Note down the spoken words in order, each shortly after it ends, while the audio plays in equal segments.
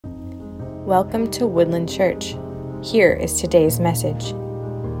Welcome to Woodland Church. Here is today's message.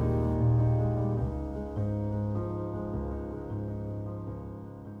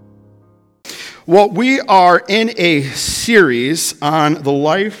 Well, we are in a series on the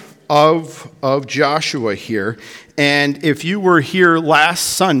life of Joshua here. And if you were here last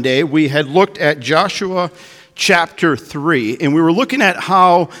Sunday, we had looked at Joshua chapter 3. And we were looking at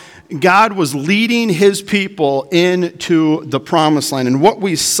how God was leading his people into the promised land. And what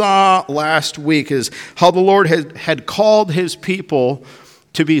we saw last week is how the Lord had called his people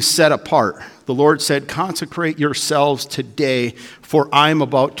to be set apart. The Lord said, consecrate yourselves today, for I'm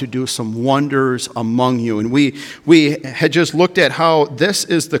about to do some wonders among you. And we had just looked at how this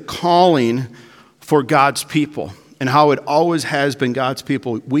is the calling for God's people and how it always has been God's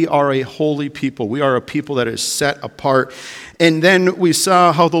people. We are a holy people. We are a people that is set apart. And then we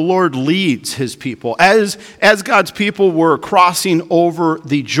saw how the Lord leads his people. As God's people were crossing over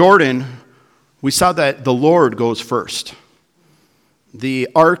the Jordan, we saw that the Lord goes first. The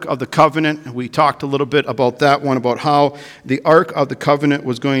Ark of the Covenant, we talked a little bit about that one, about how the Ark of the Covenant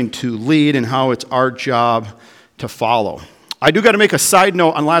was going to lead and how it's our job to follow. I do got to make a side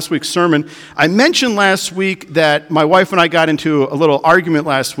note on last week's sermon. I mentioned last week that my wife and I got into a little argument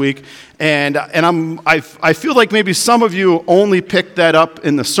last week, and I feel like maybe some of you only picked that up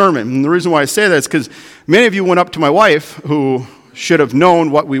in the sermon. And the reason why I say that is because many of you went up to my wife, who should have known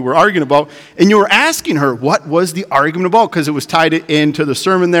what we were arguing about, and you were asking her what was the argument about, because it was tied into the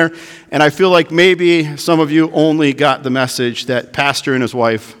sermon there. And I feel like maybe some of you only got the message that pastor and his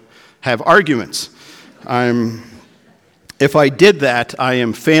wife have arguments. If I did that, I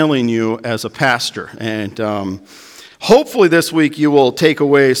am failing you as a pastor. And hopefully this week you will take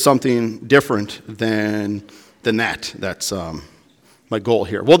away something different than that. That's my goal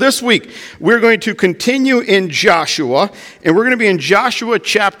here. Well, this week we're going to continue in Joshua, and we're going to be in Joshua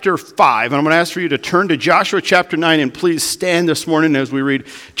chapter 5. And I'm going to ask for you to turn to Joshua chapter 9, and please stand this morning as we read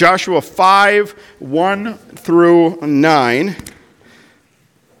Joshua 5, 1 through 9.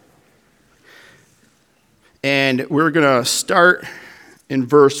 And we're going to start in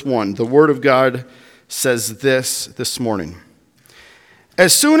verse 1. The Word of God says this morning.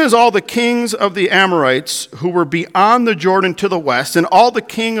 As soon as all the kings of the Amorites who were beyond the Jordan to the west, and all the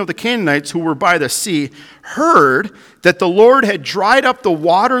king of the Canaanites who were by the sea, heard that the Lord had dried up the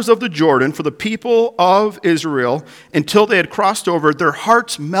waters of the Jordan for the people of Israel until they had crossed over, their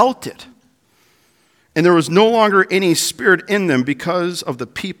hearts melted. And there was no longer any spirit in them because of the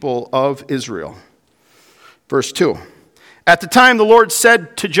people of Israel. Verse 2, at the time the Lord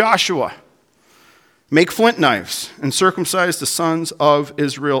said to Joshua, make flint knives and circumcise the sons of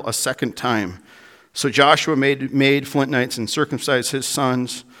Israel a second time. So Joshua made flint knives and circumcised his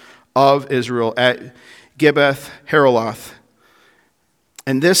sons of Israel at Gibeath Haaraloth.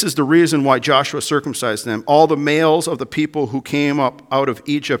 And this is the reason why Joshua circumcised them. All the males of the people who came up out of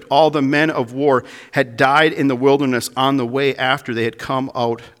Egypt, all the men of war, had died in the wilderness on the way after they had come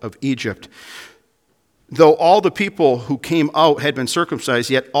out of Egypt. Though all the people who came out had been circumcised,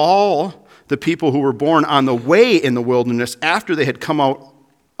 yet all the people who were born on the way in the wilderness after they had come out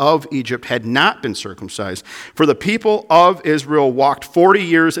of Egypt had not been circumcised. For the people of Israel walked 40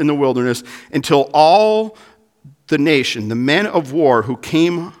 years in the wilderness until all the nation, the men of war who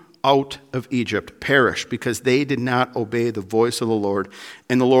came out of Egypt, perished because they did not obey the voice of the Lord.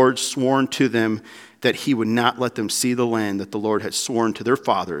 And the Lord swore to them that he would not let them see the land that the Lord had sworn to their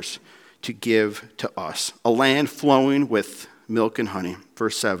fathers to give to us, a land flowing with milk and honey.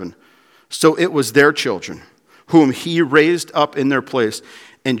 Verse 7, so it was their children, whom he raised up in their place,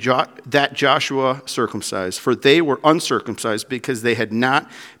 and that Joshua circumcised, for they were uncircumcised because they had not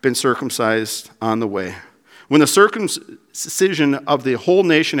been circumcised on the way. When the circumcision of the whole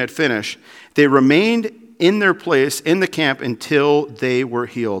nation had finished, they remained in their place in the camp until they were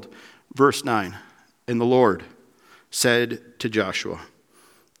healed. Verse 9, and the Lord said to Joshua,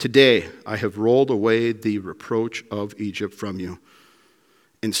 today I have rolled away the reproach of Egypt from you.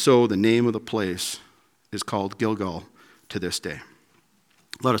 And so the name of the place is called Gilgal to this day.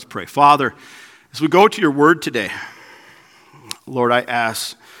 Let us pray. Father, as we go to your word today, Lord, I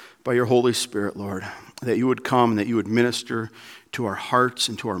ask by your Holy Spirit, Lord, that you would come and that you would minister to our hearts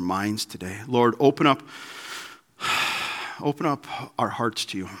and to our minds today. Lord, open up our hearts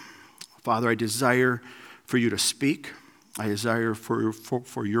to you. Father, I desire for you to speak. I desire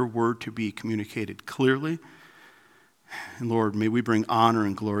for your word to be communicated clearly. And Lord, may we bring honor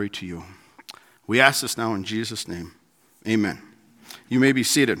and glory to you. We ask this now in Jesus' name. Amen. You may be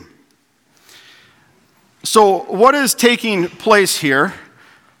seated. So what is taking place here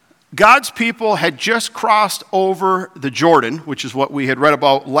God's people had just crossed over the Jordan, which is what we had read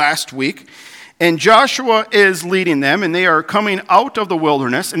about last week. And Joshua is leading them, and they are coming out of the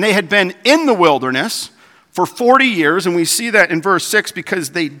wilderness. And they had been in the wilderness for 40 years. And we see that in verse 6, because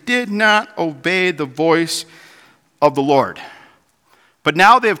they did not obey the voice of the Lord. But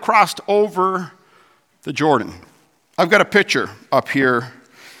now they have crossed over the Jordan. I've got a picture up here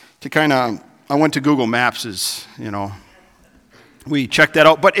to I went to Google Maps, we checked that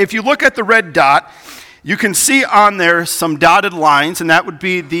out. But if you look at the red dot, you can see on there some dotted lines, and that would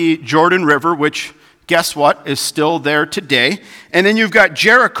be the Jordan River, which, guess what, is still there today. And then you've got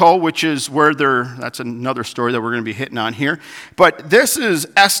Jericho, which is where that's another story that we're going to be hitting on here. But this is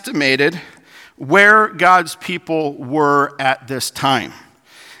estimated where God's people were at this time.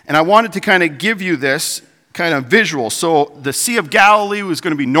 And I wanted to kind of give you this kind of visual. So the Sea of Galilee was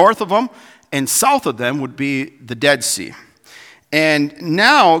going to be north of them, and south of them would be the Dead Sea. And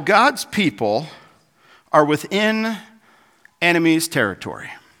now God's people are within enemy's territory.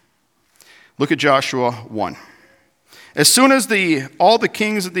 Look at Joshua 1. As soon as all the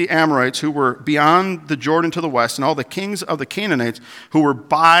kings of the Amorites who were beyond the Jordan to the west, and all the kings of the Canaanites who were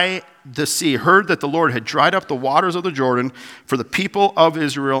by the sea, heard that the Lord had dried up the waters of the Jordan for the people of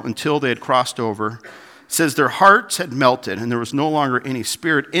Israel until they had crossed over, it says their hearts had melted, and there was no longer any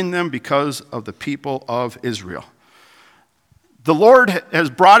spirit in them because of the people of Israel. The Lord has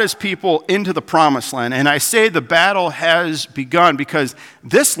brought his people into the promised land, and I say the battle has begun because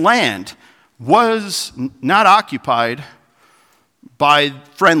this land was not occupied by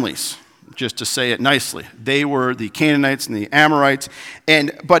friendlies, just to say it nicely. They were the Canaanites and the Amorites,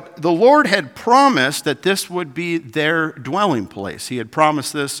 but the Lord had promised that this would be their dwelling place. He had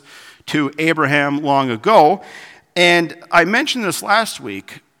promised this to Abraham long ago, and I mentioned this last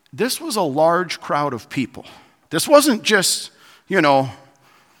week. This was a large crowd of people. This wasn't just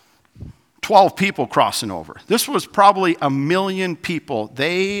 12 people crossing over. This was probably 1 million people.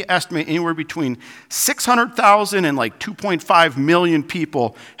 They estimate anywhere between 600,000 and 2.5 million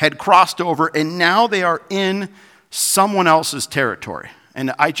people had crossed over, and now they are in someone else's territory.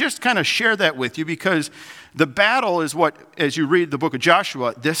 And I just kind of share that with you because the battle is what, as you read the book of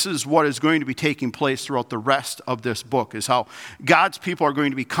Joshua, this is what is going to be taking place throughout the rest of this book, is how God's people are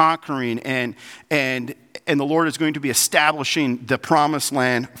going to be conquering and the Lord is going to be establishing the promised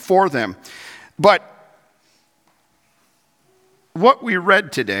land for them. But what we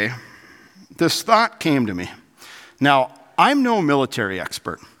read today, this thought came to me. Now, I'm no military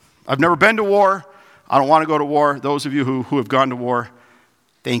expert. I've never been to war. I don't want to go to war. Those of you who have gone to war,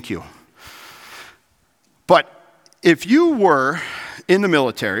 thank you. But if you were in the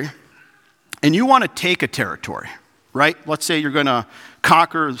military and you want to take a territory, right? Let's say you're going to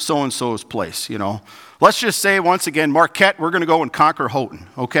conquer so-and-so's place, Let's just say, once again, Marquette, we're going to go and conquer Houghton,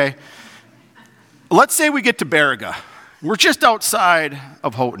 okay? Let's say we get to Baraga. We're just outside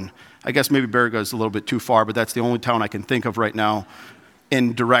of Houghton. I guess maybe Baraga is a little bit too far, but that's the only town I can think of right now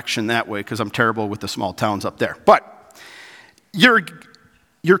in direction that way because I'm terrible with the small towns up there. But you're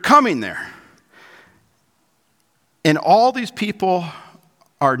coming there. And all these people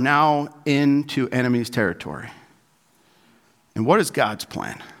are now into enemy's territory. And what is God's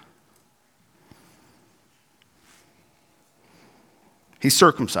plan? He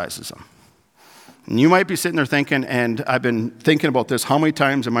circumcises them. And you might be sitting there thinking, and I've been thinking about this, how many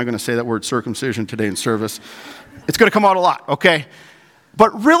times am I going to say that word circumcision today in service? It's going to come out a lot, okay?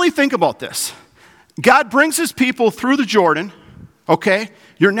 But really think about this. God brings his people through the Jordan, okay?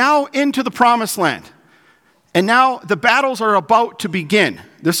 You're now into the promised land. And now the battles are about to begin.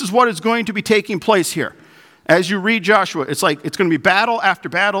 This is what is going to be taking place here. As you read Joshua, it's going to be battle after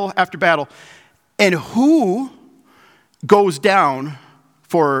battle after battle. And who goes down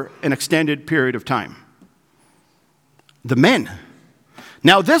for an extended period of time? The men.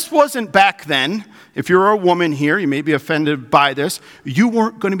 Now, this wasn't back then. If you're a woman here, you may be offended by this. You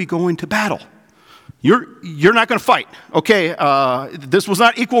weren't going to be going to battle. You're not going to fight, okay? This was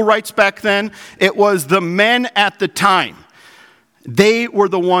not equal rights back then. It was the men at the time. They were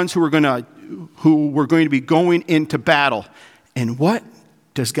the ones who were going to be going into battle. And what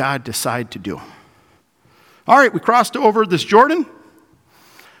does God decide to do? All right, we crossed over this Jordan.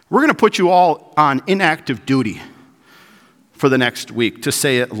 We're going to put you all on inactive duty for the next week, to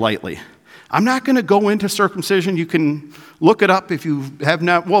say it lightly. I'm not going to go into circumcision. You can look it up if you have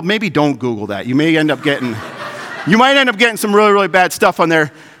not. Well, maybe don't Google that. You might end up getting some really, really bad stuff on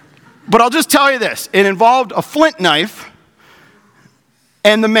there. But I'll just tell you this. It involved a flint knife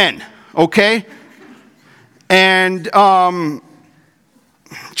and the men, okay? And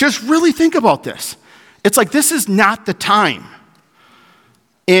just really think about this. It's this is not the time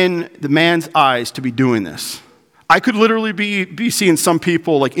in the man's eyes to be doing this? I could literally be seeing some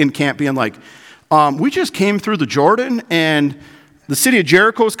people like in camp being like, we just came through the Jordan and the city of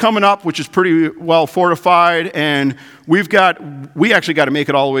Jericho is coming up, which is pretty well fortified, and we actually got to make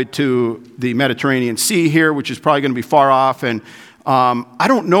it all the way to the Mediterranean Sea here, which is probably going to be far off, and I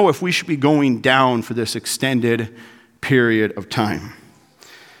don't know if we should be going down for this extended period of time.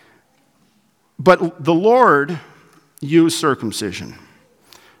 But the Lord used circumcision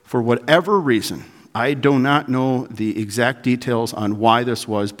for whatever reason. I do not know the exact details on why this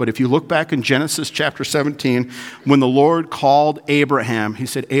was, but if you look back in Genesis chapter 17, when the Lord called Abraham, he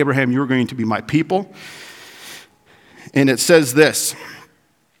said, Abraham, you're going to be my people. And it says this,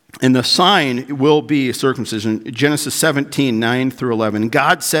 and the sign will be circumcision. Genesis 17, 9 through 11.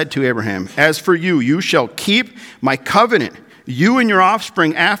 God said to Abraham, as for you, you shall keep my covenant, you and your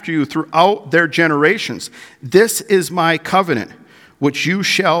offspring after you throughout their generations. This is my covenant, which you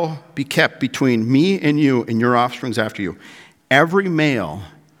shall be kept between me and you and your offsprings after you. Every male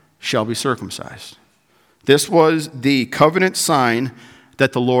shall be circumcised. This was the covenant sign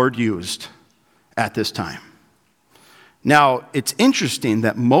that the Lord used at this time. Now, it's interesting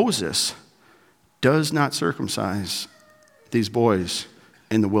that Moses does not circumcise these boys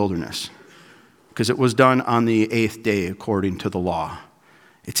in the wilderness because it was done on the 8th day according to the law.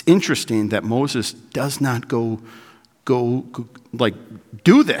 It's interesting that Moses does not go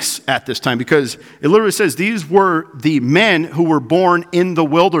do this at this time, because it literally says these were the men who were born in the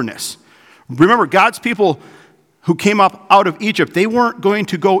wilderness. Remember, God's people who came up out of Egypt, they weren't going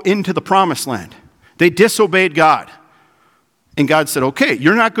to go into the promised land. They disobeyed God. And God said, okay,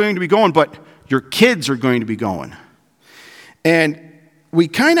 you're not going to be going, but your kids are going to be going. And we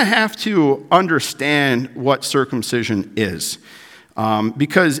kind of have to understand what circumcision is.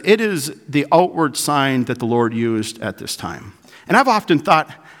 Because it is the outward sign that the Lord used at this time. And I've often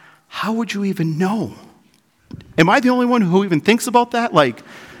thought, how would you even know? Am I the only one who even thinks about that? Like,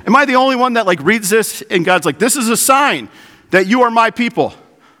 am I the only one that reads this and God's like, this is a sign that you are my people?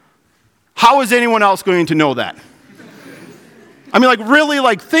 How is anyone else going to know that? I mean,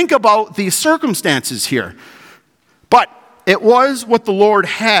 really, think about the circumstances here. But it was what the Lord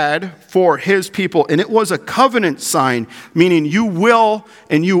had for his people, and it was a covenant sign, meaning you will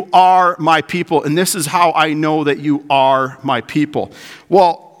and you are my people, and this is how I know that you are my people.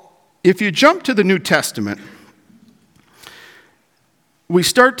 Well, if you jump to the New Testament, we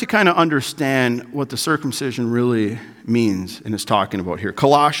start to kind of understand what the circumcision really means and is talking about here.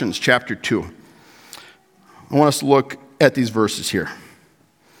 Colossians chapter 2. I want us to look at these verses here.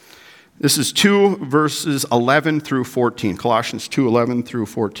 This is 2 verses 11 through 14. Colossians 2, 11 through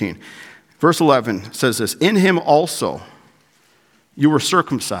 14. Verse 11 says this, in him also you were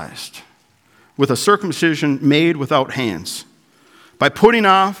circumcised with a circumcision made without hands, by putting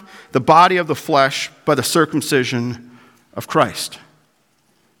off the body of the flesh by the circumcision of Christ.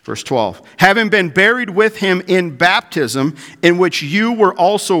 Verse 12, having been buried with him in baptism, in which you were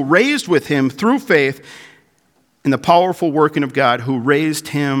also raised with him through faith in the powerful working of God who raised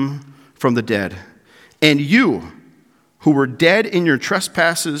him from the dead. And you, who were dead in your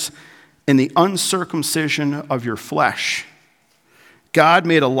trespasses and the uncircumcision of your flesh, God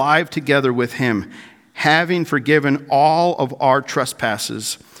made alive together with him, having forgiven all of our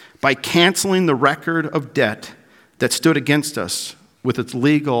trespasses by canceling the record of debt that stood against us with its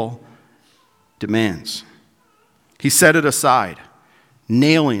legal demands. He set it aside,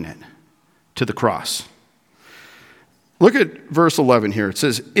 nailing it to the cross. Look at verse 11 here. It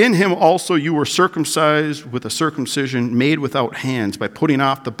says, in him also you were circumcised with a circumcision made without hands, by putting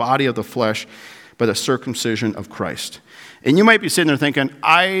off the body of the flesh by the circumcision of Christ. And you might be sitting there thinking,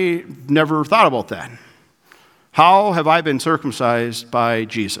 I never thought about that. How have I been circumcised by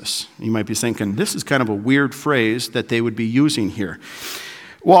Jesus? You might be thinking, this is kind of a weird phrase that they would be using here.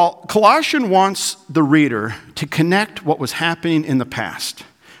 Well, Colossians wants the reader to connect what was happening in the past.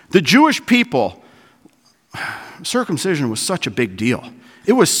 The Jewish people, circumcision was such a big deal.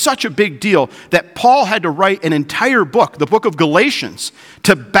 It was such a big deal that Paul had to write an entire book, the book of Galatians,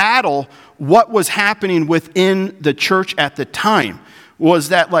 to battle what was happening within the church at the time. Was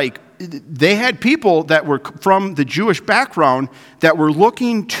that they had people that were from the Jewish background that were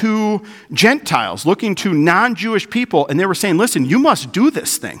looking to Gentiles, looking to non-Jewish people, and they were saying, listen, you must do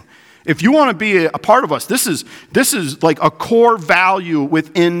this thing. If you want to be a part of us, this is like a core value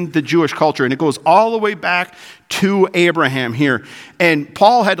within the Jewish culture, and it goes all the way back to Abraham here. And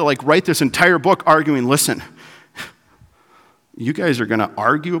Paul had to write this entire book arguing, listen, you guys are going to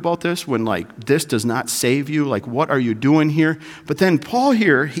argue about this when this does not save you. What are you doing here? But then Paul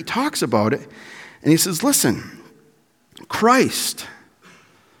here, he talks about it, and he says, listen, Christ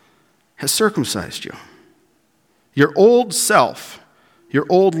has circumcised you. Your old self, your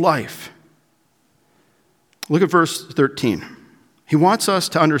old life. Look at verse 13. He wants us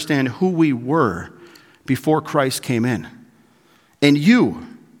to understand who we were before Christ came in. And you,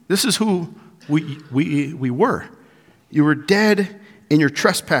 this is who we were. You were dead in your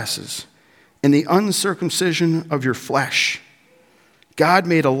trespasses, in the uncircumcision of your flesh. God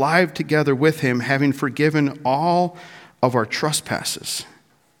made alive together with him, having forgiven all of our trespasses.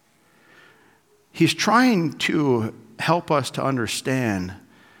 He's trying to help us to understand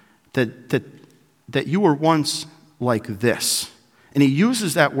that you were once like this. And he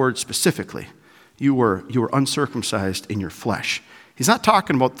uses that word specifically. You were uncircumcised in your flesh. He's not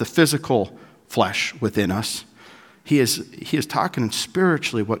talking about the physical flesh within us. He is talking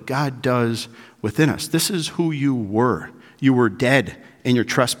spiritually what God does within us. This is who you were. You were dead in your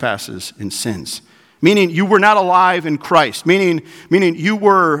trespasses and sins. Meaning you were not alive in Christ. Meaning you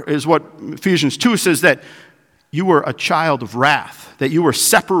were, is what Ephesians 2 says, that you were a child of wrath, that you were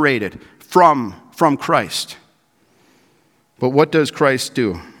separated from Christ. But what does Christ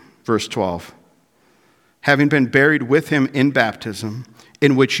do? Verse 12. Having been buried with him in baptism,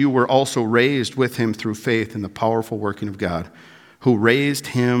 in which you were also raised with him through faith in the powerful working of God, who raised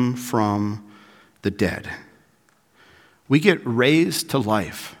him from the dead. We get raised to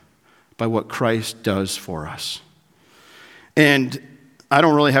life by what Christ does for us. And I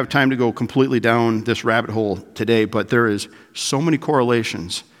don't really have time to go completely down this rabbit hole today, but there is so many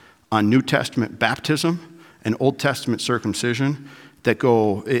correlations on New Testament baptism and Old Testament circumcision that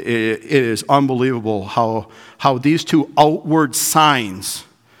go, it is unbelievable how these two outward signs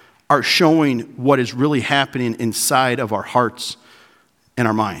are showing what is really happening inside of our hearts and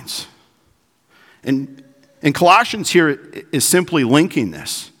our minds. And Colossians here is simply linking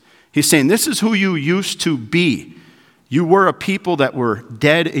this. He's saying this is who you used to be. You were a people that were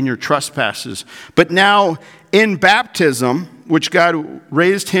dead in your trespasses. But now in baptism, which God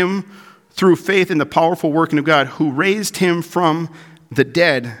raised him through faith in the powerful working of God, who raised him from the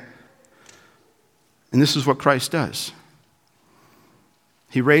dead. And this is what Christ does.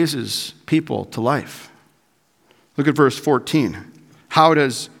 He raises people to life. Look at verse 14. How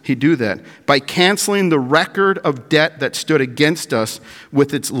does he do that? By canceling the record of debt that stood against us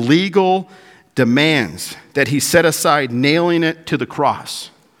with its legal demands that he set aside, nailing it to the cross.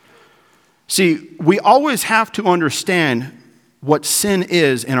 See, we always have to understand what sin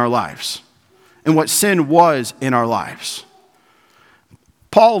is in our lives and what sin was in our lives.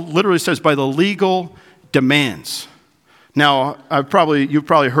 Paul literally says by the legal demands. Now, you've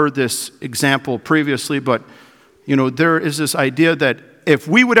probably heard this example previously, but there is this idea that if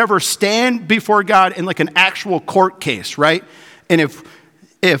we would ever stand before God in like an actual court case, right? And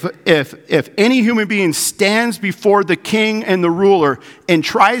if any human being stands before the king and the ruler and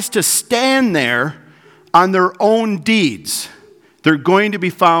tries to stand there on their own deeds, they're going to be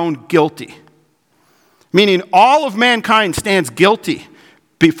found guilty. Meaning all of mankind stands guilty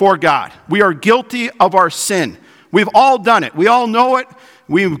before God. We are guilty of our sin. We've all done it. We all know it.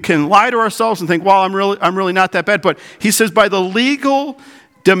 We can lie to ourselves and think, well, I'm really not that bad. But he says by the legal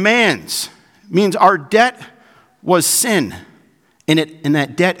demands means our debt was sin. And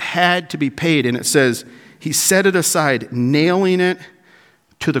that debt had to be paid. And it says he set it aside, nailing it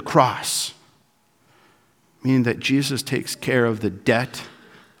to the cross. Meaning that Jesus takes care of the debt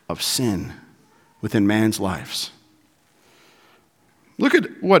of sin within man's lives. Look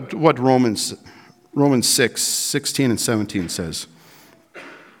at what Romans 6, 16 and 17 says.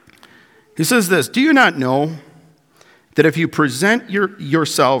 He says this, do you not know that if you present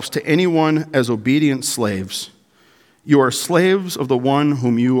yourselves to anyone as obedient slaves, you are slaves of the one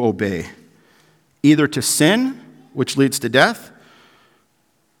whom you obey, either to sin, which leads to death,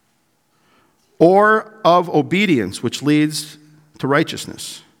 or of obedience, which leads to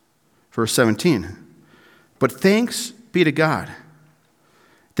righteousness. Verse 17, but thanks be to God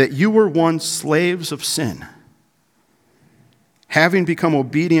that you were once slaves of sin, having become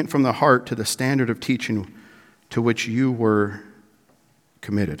obedient from the heart to the standard of teaching to which you were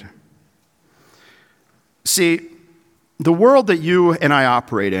committed. See, the world that you and I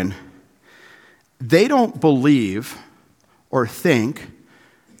operate in, they don't believe or think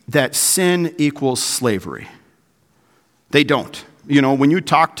that sin equals slavery. They don't. When you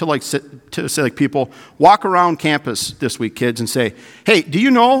talk to people, walk around campus this week, kids, and say, hey, do you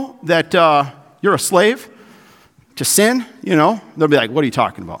know that you're a slave to sin? They'll be like, what are you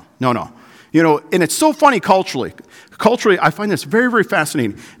talking about? No. And it's so funny culturally. Culturally, I find this very, very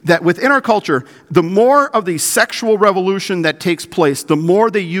fascinating, that within our culture, the more of the sexual revolution that takes place, the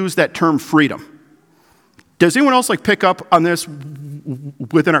more they use that term freedom Does anyone else pick up on this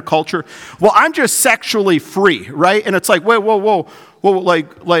within our culture? Well, I'm just sexually free, right? And it's like, wait, whoa,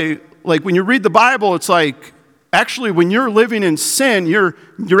 like when you read the Bible, it's like, actually, when you're living in sin, you're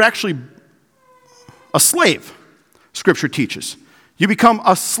actually a slave, Scripture teaches. You become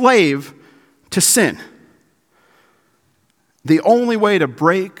a slave to sin. The only way to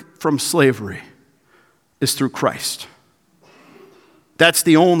break from slavery is through Christ. That's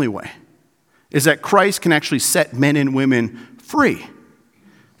the only way, is that Christ can actually set men and women free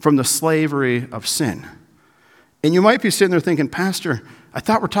from the slavery of sin. And you might be sitting there thinking, Pastor, I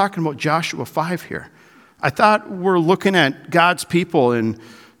thought we're talking about Joshua 5 here. I thought we're looking at God's people and,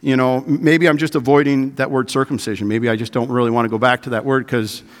 maybe I'm just avoiding that word circumcision. Maybe I just don't really want to go back to that word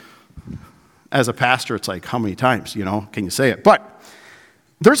because as a pastor, it's like, how many times, can you say it? But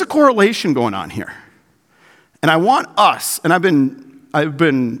there's a correlation going on here. And I want us, and I've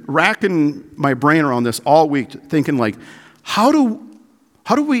been racking my brain around this all week, thinking how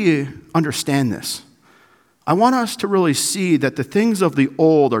do we understand this? I want us to really see that the things of the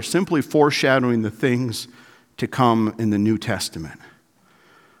old are simply foreshadowing the things to come in the New Testament.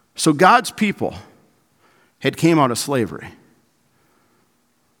 So God's people had came out of slavery.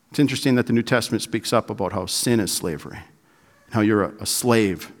 It's interesting that the New Testament speaks up about how sin is slavery, and how you're a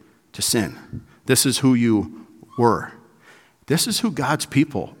slave to sin. This is who you were. This is who God's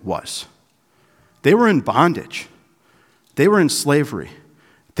people was. They were in bondage. They were in slavery.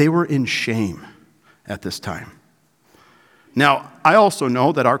 They were in shame at this time. Now, I also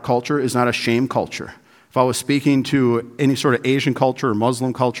know that our culture is not a shame culture. If I was speaking to any sort of Asian culture or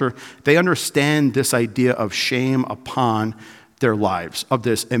Muslim culture, they understand this idea of shame upon their lives, of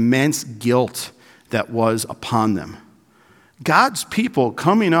this immense guilt that was upon them. God's people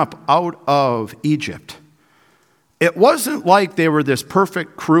coming up out of Egypt, it wasn't like they were this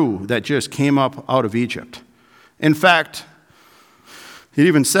perfect crew that just came up out of Egypt. In fact, it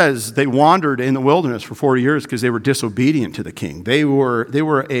even says they wandered in the wilderness for 40 years because they were disobedient to the king. They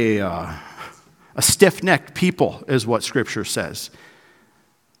were a stiff-necked people, is what Scripture says.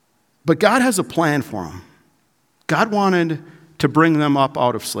 But God has a plan for them. God wanted to bring them up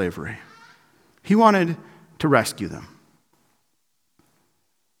out of slavery. He wanted to rescue them.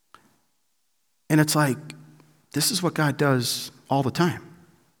 And it's like, this is what God does all the time.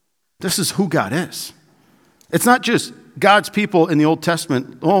 This is who God is. It's not just God's people in the Old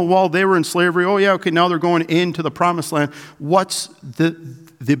Testament. Oh, well, they were in slavery. Oh, yeah, okay, now they're going into the promised land. What's the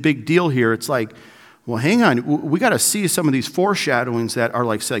big deal here? It's like, well, hang on. We got to see some of these foreshadowings that are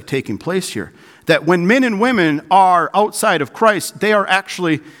like taking place here. That when men and women are outside of Christ, they are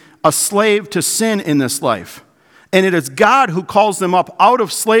actually a slave to sin in this life. And it is God who calls them up out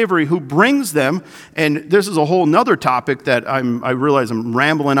of slavery, who brings them, and this is a whole nother topic that I realize I'm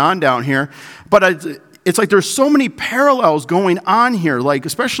rambling on down here, but it's like there's so many parallels going on here,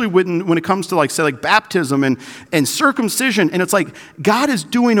 especially when it comes to baptism and circumcision, and it's like God is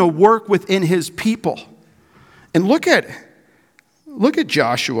doing a work within his people. And look at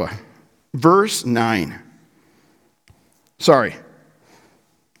Joshua, verse 9.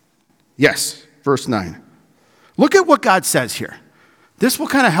 Verse 9. Look at what God says here. This will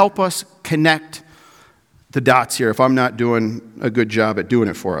kind of help us connect the dots here if I'm not doing a good job at doing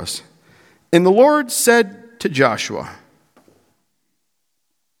it for us. And the Lord said to Joshua,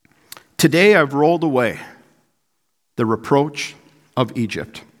 "Today I've rolled away the reproach of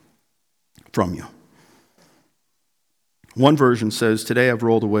Egypt from you." One version says, "Today I've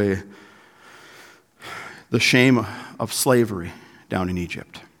rolled away the shame of slavery down in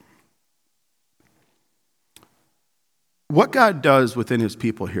Egypt." What God does within his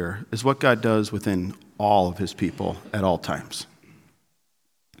people here is what God does within all of his people at all times.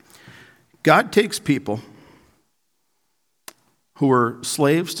 God takes people who were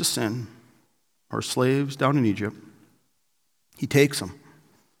slaves to sin, or slaves down in Egypt. He takes them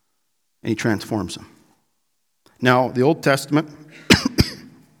and he transforms them. Now, the Old Testament,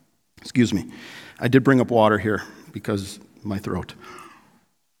 excuse me, I did bring up water here because of my throat.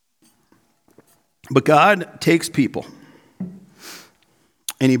 But God takes people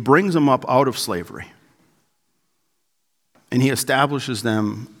and he brings them up out of slavery. And he establishes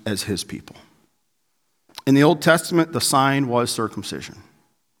them as his people. In the Old Testament, the sign was circumcision.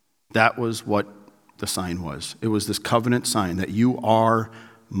 That was what the sign was. It was this covenant sign that you are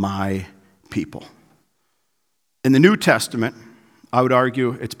my people. In the New Testament, I would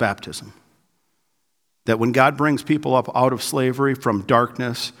argue it's baptism. That when God brings people up out of slavery from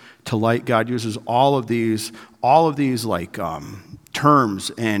darkness to light, God uses all of these like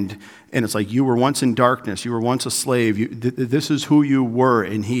terms, and it's like, you were once in darkness, you were once a slave, this is who you were,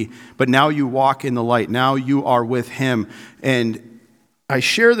 but now you walk in the light, now you are with him. And I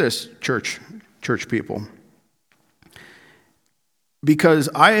share this, church people, because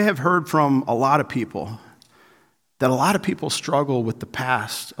I have heard from a lot of people that a lot of people struggle with the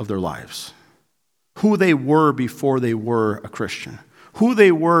past of their lives. Who they were before they were a Christian. Who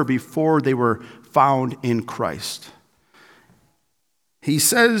they were before they were found in Christ. He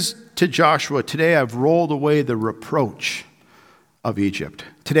says to Joshua, today I've rolled away the reproach of Egypt.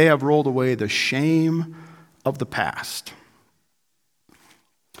 Today I've rolled away the shame of the past.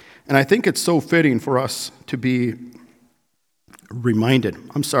 And I think it's so fitting for us to be reminded.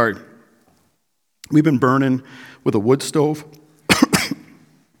 I'm sorry. We've been burning with a wood stove.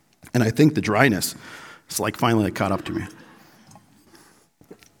 And I think the dryness is like finally caught up to me.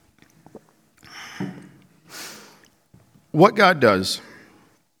 What God does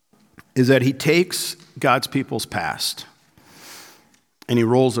is that he takes God's people's past and he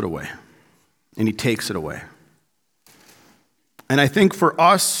rolls it away and he takes it away. And I think for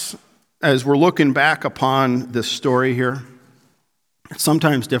us, as we're looking back upon this story here, it's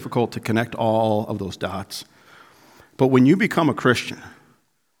sometimes difficult to connect all of those dots. But when you become a Christian,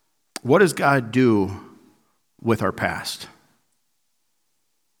 what does God do with our past?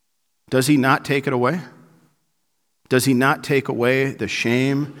 Does he not take it away? Does he not take away the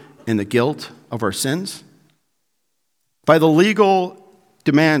shame and the guilt of our sins? By the legal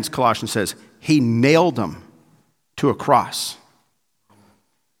demands, Colossians says, he nailed them to a cross.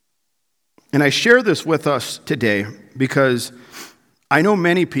 And I share this with us today because I know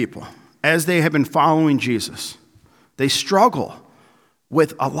many people, as they have been following Jesus, they struggle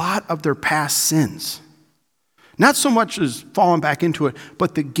with a lot of their past sins. Not so much as falling back into it,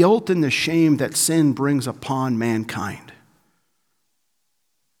 but the guilt and the shame that sin brings upon mankind.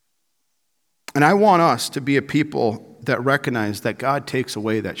 And I want us to be a people that recognize that God takes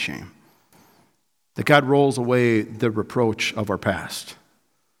away that shame, that God rolls away the reproach of our past,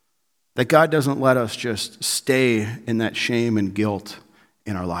 that God doesn't let us just stay in that shame and guilt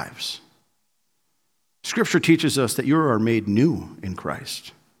in our lives. Scripture teaches us that you are made new in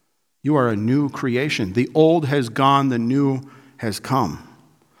Christ. You are a new creation. The old has gone, the new has come.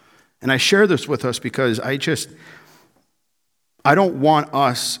 And I share this with us because I don't want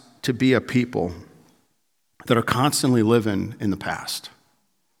us to be a people that are constantly living in the past.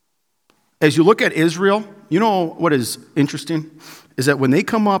 As you look at Israel, you know what is interesting? Is that when they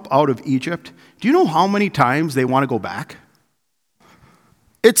come up out of Egypt, do you know how many times they want to go back?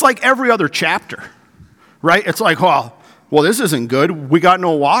 It's like every other chapter. Right? It's like, well, this isn't good. We got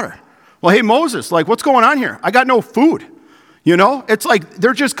no water. Well, hey, Moses, like, what's going on here? I got no food. You know? It's like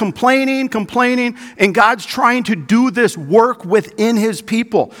they're just complaining, and God's trying to do this work within his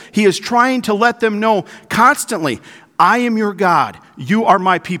people. He is trying to let them know constantly, I am your God. You are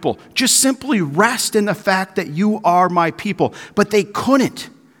my people. Just simply rest in the fact that you are my people. But they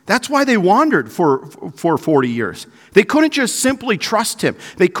couldn't. That's why they wandered for 40 years. They couldn't just simply trust him.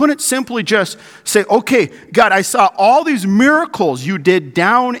 They couldn't simply just say, okay, God, I saw all these miracles you did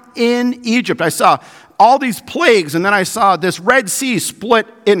down in Egypt. I saw all these plagues, and then I saw this Red Sea split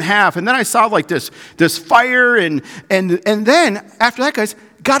in half, and then I saw like this fire, and then after that, guys,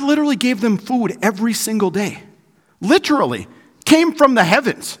 God literally gave them food every single day. Literally. Came from the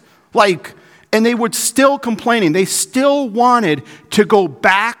heavens. And they would still complaining. They still wanted to go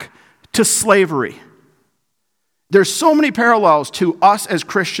back to slavery. There's so many parallels to us as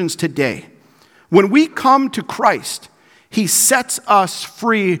Christians today. When we come to Christ, he sets us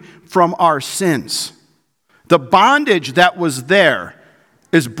free from our sins. The bondage that was there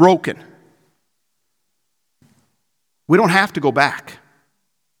is broken. We don't have to go back.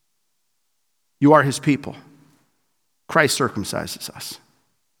 You are his people. Christ circumcises us.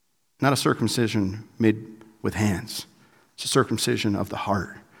 Not a circumcision made with hands. It's a circumcision of the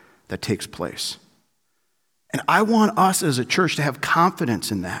heart that takes place. And I want us as a church to have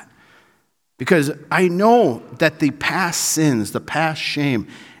confidence in that. Because I know that the past sins, the past shame,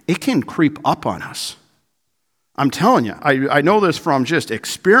 it can creep up on us. I'm telling you, I know this from just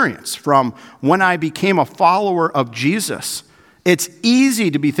experience, from when I became a follower of Jesus. It's easy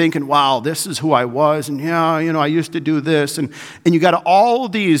to be thinking, wow, this is who I was, and I used to do this, and you got all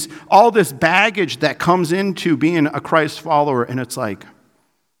this baggage that comes into being a Christ follower, and it's like,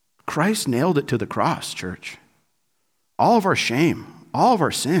 Christ nailed it to the cross, church. All of our shame, all of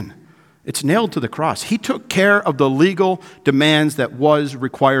our sin, it's nailed to the cross. He took care of the legal demands that was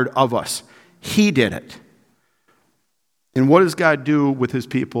required of us. He did it. And what does God do with his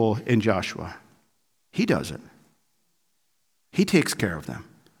people in Joshua? He does it. He takes care of them.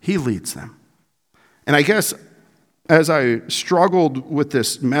 He leads them. And I guess as I struggled with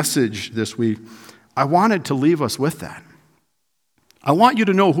this message this week, I wanted to leave us with that. I want you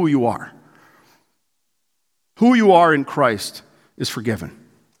to know who you are. Who you are in Christ is forgiven.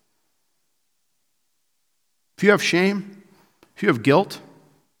 If you have shame, if you have guilt,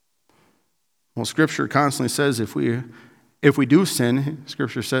 well, Scripture constantly says if we do sin,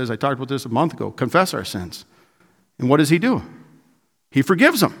 Scripture says, I talked about this a month ago, confess our sins. And what does he do? He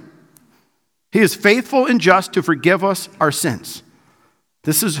forgives them. He is faithful and just to forgive us our sins.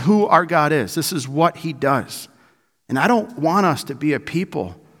 This is who our God is. This is what he does. And I don't want us to be a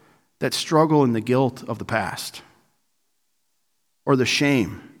people that struggle in the guilt of the past or the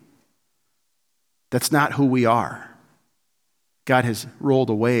shame. That's not who we are. God has rolled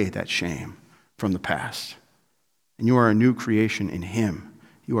away that shame from the past. And you are a new creation in him.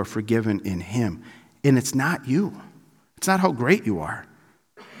 You are forgiven in him. And it's not you. It's not how great you are.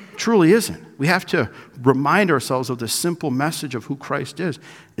 It truly isn't. We have to remind ourselves of the simple message of who Christ is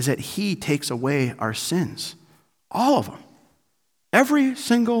that he takes away our sins. All of them. Every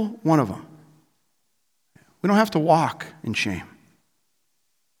single one of them. We don't have to walk in shame.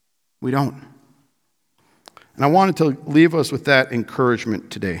 We don't. And I wanted to leave us with that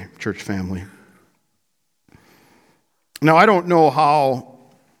encouragement today, church family. Now, I don't know how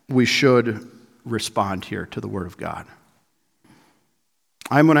we should respond here to the Word of God.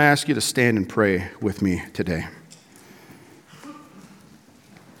 I'm going to ask you to stand and pray with me today.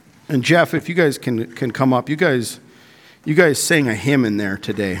 And Jeff, if you guys can come up, you guys sang a hymn in there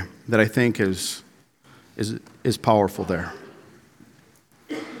today that I think is powerful there.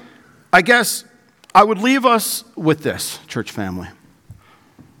 I guess I would leave us with this, church family.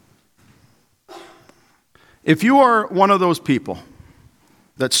 If you are one of those people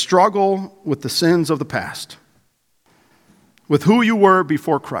that struggle with the sins of the past, with who you were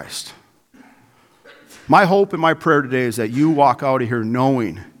before Christ, my hope and my prayer today is that you walk out of here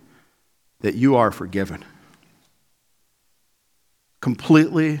knowing that you are forgiven.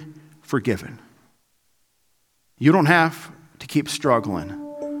 Completely forgiven. You don't have to keep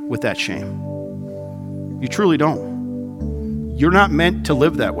struggling with that shame. You truly don't. You're not meant to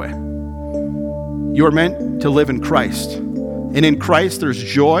live that way. You are meant to live in Christ. And in Christ there's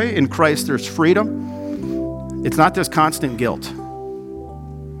joy. In Christ there's freedom. It's not this constant guilt.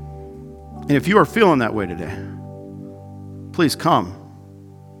 And if you are feeling that way today, please come.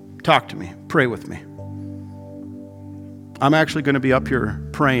 Talk to me. Pray with me. I'm actually going to be up here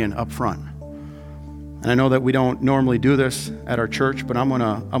praying up front. And I know that we don't normally do this at our church, but I'm going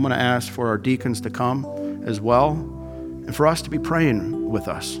to ask for our deacons to come as well, and for us to be praying with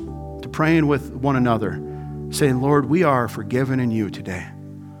us, to praying with one another, saying, Lord, we are forgiven in you today.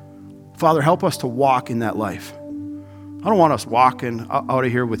 Father, help us to walk in that life. I don't want us walking out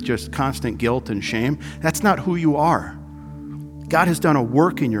of here with just constant guilt and shame. That's not who you are. God has done a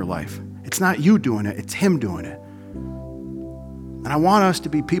work in your life. It's not you doing it, it's him doing it. And I want us to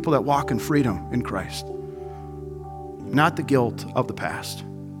be people that walk in freedom in Christ, not the guilt of the past.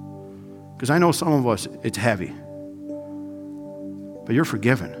 Because I know some of us, it's heavy. But you're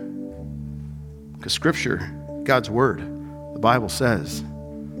forgiven. Because Scripture, God's Word, the Bible says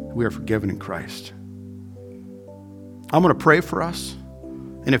we are forgiven in Christ. I'm going to pray for us.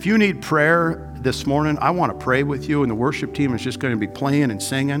 And if you need prayer this morning, I want to pray with you. And the worship team is just going to be playing and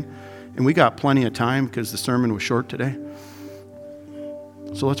singing. And we got plenty of time because the sermon was short today.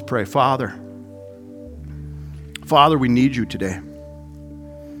 So let's pray. Father, we need you today.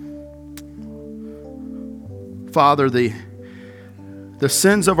 Father, the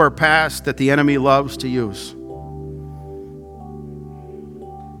sins of our past that the enemy loves to use.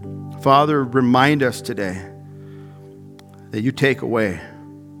 Father, remind us today that you take away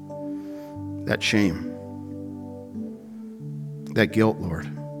that shame, that guilt, Lord.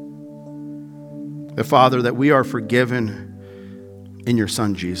 That, Father, that we are forgiven in your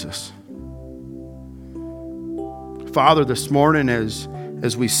Son, Jesus. Father, this morning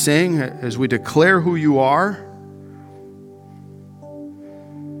as we sing, as we declare who you are,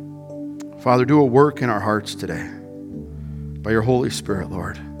 Father, do a work in our hearts today by your Holy Spirit,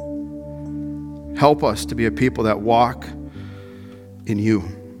 Lord. Help us to be a people that walk in you.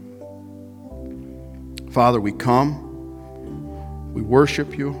 Father, we come, we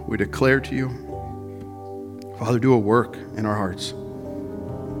worship you, we declare to you. Father, do a work in our hearts.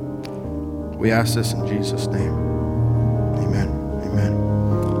 We ask this in Jesus' name. Amen. Amen.